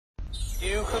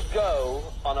You could go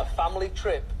on a family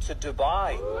trip to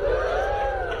Dubai.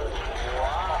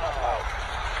 Wow.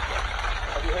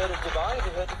 Have you heard of Dubai? Have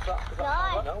you heard of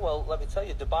that? No. No? Well, let me tell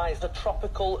you, Dubai is a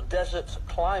tropical desert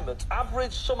climate.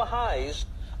 Average summer highs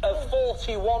of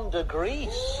 41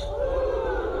 degrees.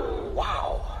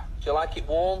 Wow. Do you like it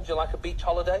warm? Do you like a beach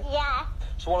holiday? Yeah.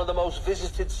 It's one of the most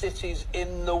visited cities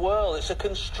in the world. It's a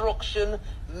construction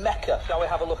mecca. Shall we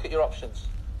have a look at your options?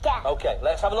 Yeah. Okay,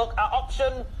 let's have a look at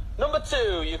option number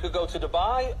 2. You could go to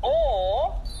Dubai,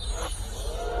 or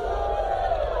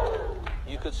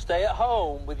you could stay at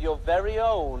home with your very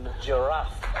own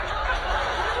giraffe.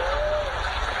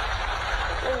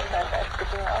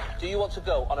 Do you want to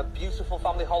go on a beautiful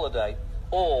family holiday,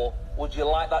 or would you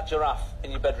like that giraffe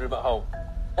in your bedroom at home?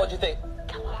 What do you think?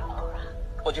 Come on, Laura.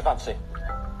 What do you fancy?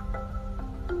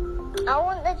 I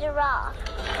want the giraffe.